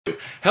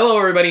Hello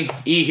everybody,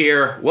 E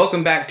here.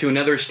 Welcome back to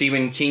another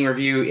Stephen King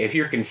review. If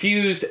you're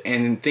confused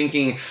and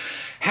thinking,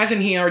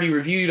 hasn't he already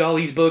reviewed all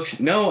these books?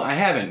 No, I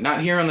haven't.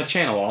 Not here on the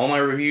channel. All my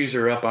reviews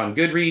are up on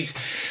Goodreads,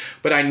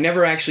 but I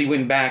never actually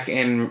went back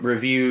and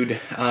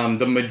reviewed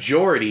the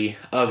majority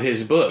of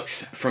his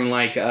books. From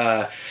like,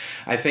 I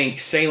think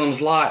Salem's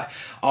Lot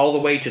all the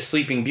way to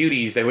Sleeping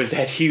Beauties. There was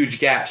that huge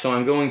gap, so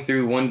I'm going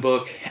through one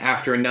book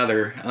after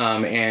another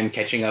and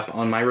catching up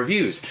on my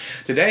reviews.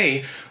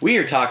 Today, we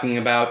are talking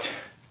about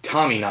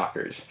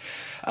Tommyknockers.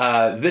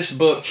 This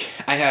book,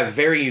 I have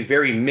very,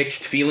 very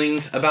mixed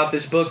feelings about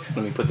this book.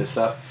 Let me put this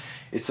up.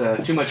 It's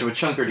too much of a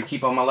chunker to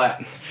keep on my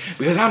lap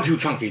because I'm too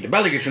chunky. The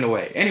belly gets in the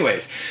way.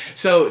 Anyways,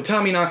 so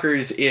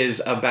Tommyknockers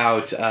is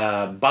about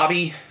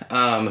Bobby,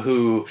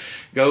 who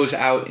goes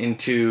out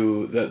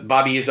into the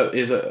Bobby is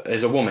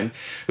a woman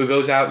who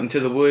goes out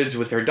into the woods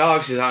with her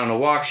dog. She's out on a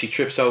walk. She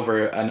trips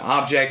over an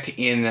object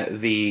in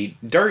the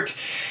dirt,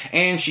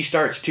 and she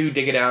starts to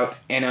dig it out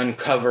and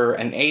uncover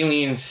an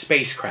alien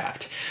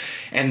spacecraft.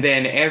 And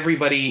then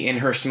everybody in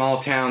her small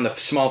town, the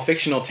small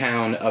fictional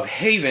town of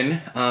Haven,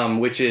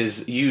 which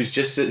is used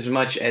just as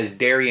much as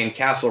Derry and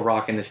Castle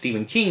Rock in the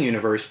Stephen King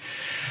universe,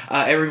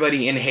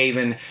 everybody in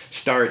Haven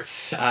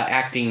starts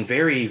acting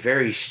very,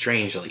 very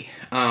strangely.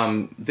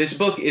 This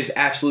book is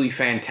absolutely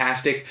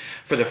fantastic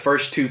for the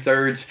first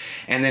 2/3,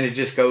 and then it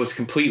just goes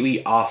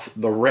completely off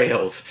the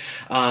rails.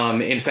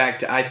 In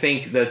fact, I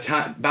think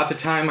about the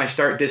time I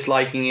start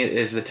disliking it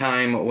is the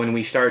time when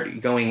we start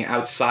going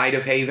outside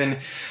of Haven,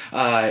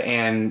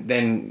 and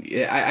then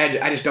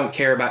I just don't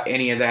care about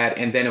any of that.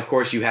 And then, of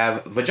course, you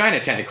have vagina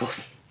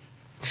tentacles.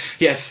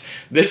 Yes,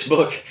 this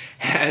book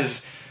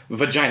has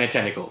vagina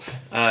tentacles.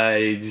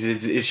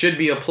 It should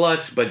be a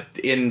plus, but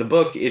in the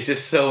book, it's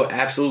just so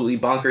absolutely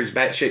bonkers,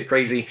 batshit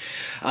crazy.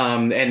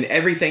 And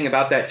everything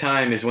about that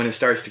time is when it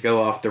starts to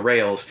go off the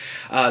rails.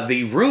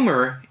 The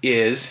rumor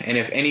is, and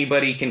if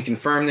anybody can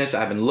confirm this,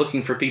 I've been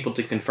looking for people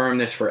to confirm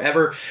this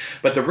forever,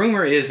 but the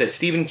rumor is that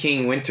Stephen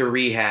King went to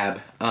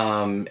rehab,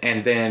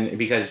 and then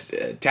because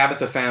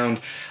Tabitha found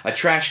a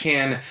trash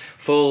can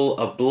full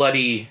of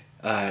bloody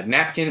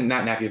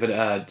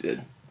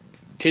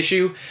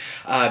tissue,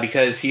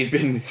 because he had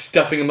been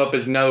stuffing him up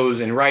his nose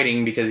and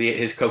writing because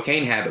his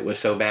cocaine habit was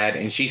so bad,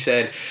 and she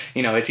said,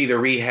 you know, it's either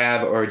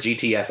rehab or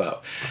GTFO.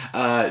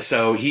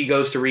 So he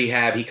goes to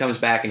rehab, he comes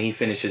back, and he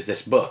finishes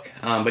this book.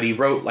 But he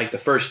wrote like the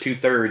first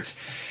 2/3,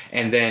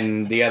 and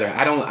then the other.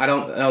 I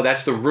don't know.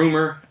 That's the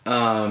rumor.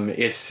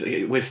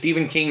 With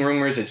Stephen King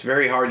rumors, it's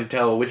very hard to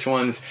tell which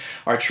ones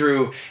are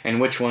true and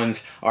which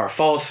ones are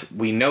false.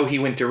 We know he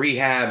went to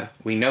rehab.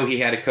 We know he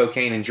had a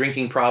cocaine and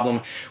drinking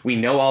problem. We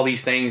know all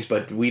these things,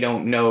 but we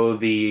don't know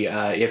the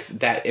if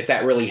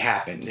that really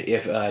happened.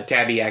 If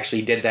Tabby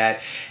actually did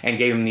that and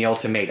gave him the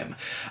ultimatum.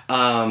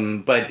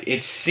 But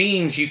it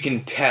seems you can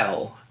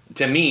tell,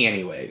 to me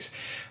anyways,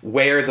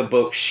 where the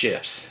book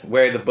shifts,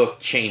 where the book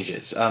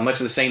changes. Much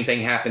of the same thing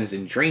happens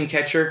in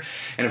Dreamcatcher,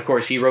 and of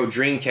course he wrote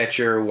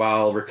Dreamcatcher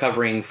while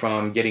recovering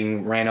from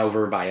getting ran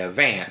over by a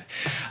van.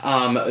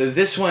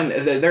 This one,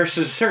 there's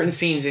some certain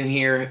scenes in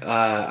here,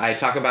 I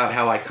talk about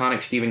how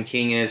iconic Stephen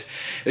King is.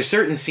 There's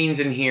certain scenes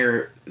in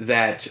here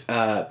that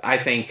I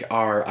think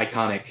are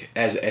iconic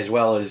as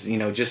well as, you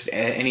know, just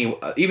any,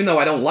 even though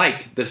I don't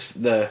like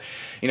the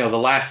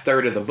last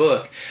third of the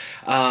book.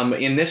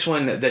 In this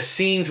one, the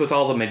scenes with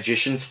all the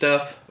magician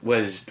stuff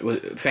was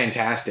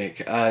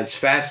fantastic. It's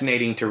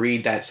fascinating to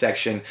read that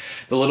section.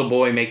 The little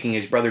boy making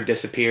his brother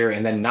disappear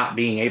and then not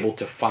being able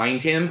to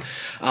find him.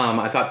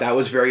 I thought that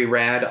was very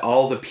rad.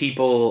 All the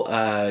people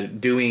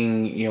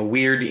doing, you know,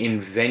 weird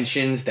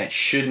inventions that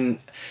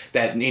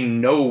in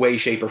no way,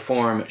 shape, or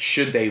form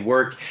should they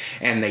work,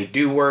 and they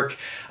do work.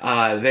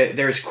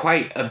 There's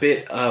quite a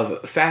bit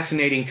of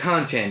fascinating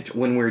content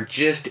when we're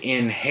just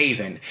in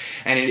Haven,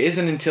 and it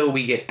isn't until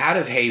we get out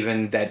of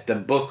Haven that the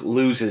book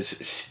loses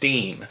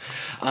steam.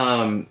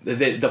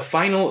 The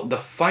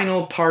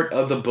final part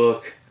of the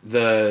book,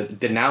 the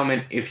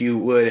denouement, if you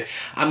would,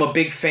 I'm a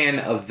big fan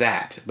of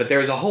that. But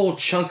there's a whole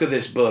chunk of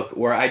this book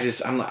where I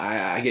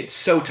get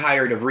so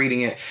tired of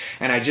reading it,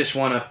 and I just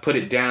want to put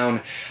it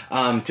down.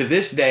 To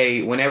this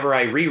day, whenever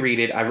I reread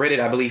it, I've read it,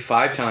 I believe,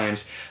 5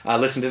 times.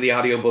 Listened to the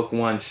audiobook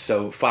once,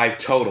 so 5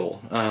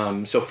 total.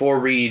 So 4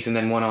 reads and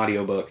then 1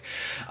 audiobook.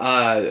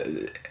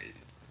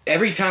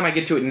 Every time I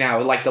get to it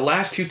now, like the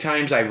last 2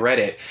 times I've read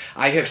it,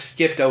 I have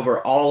skipped over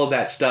all of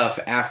that stuff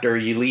after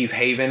you leave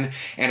Haven,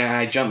 and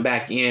I jump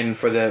back in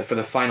for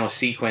the final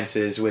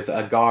sequences with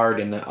a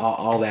guard and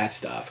all that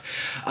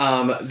stuff.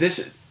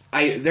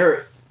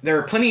 There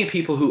are plenty of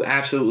people who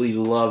absolutely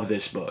love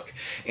this book,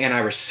 and I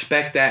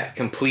respect that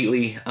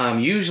completely.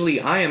 Usually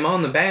I am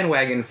on the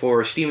bandwagon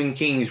for Stephen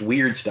King's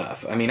weird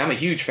stuff. I mean, I'm a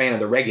huge fan of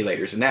The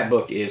Regulators, and that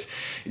book is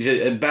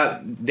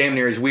about damn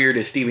near as weird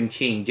as Stephen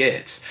King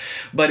gets.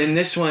 But in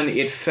this one,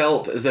 it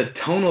felt the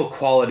tonal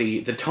quality,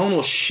 the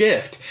tonal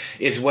shift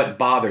is what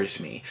bothers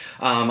me.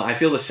 I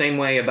feel the same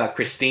way about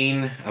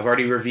Christine. I've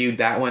already reviewed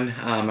that one.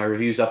 My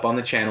review's up on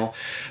the channel.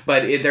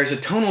 But there's a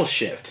tonal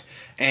shift,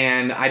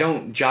 and I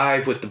don't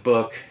jive with the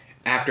book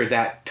after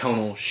that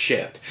tonal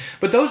shift.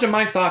 But those are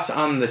my thoughts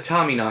on the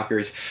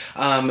Tommyknockers.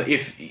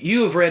 If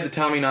you have read the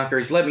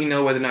Tommyknockers, let me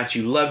know whether or not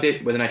you loved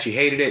it, whether or not you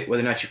hated it,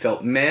 whether or not you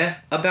felt meh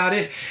about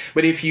it.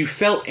 But if you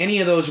felt any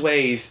of those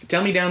ways,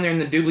 tell me down there in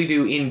the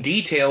doobly-doo in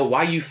detail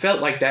why you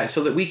felt like that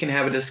so that we can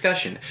have a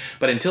discussion.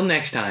 But until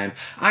next time,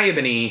 I have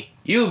been E,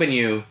 you have been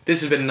you.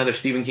 This has been another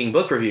Stephen King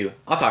book review.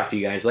 I'll talk to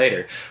you guys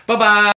later. Bye-bye!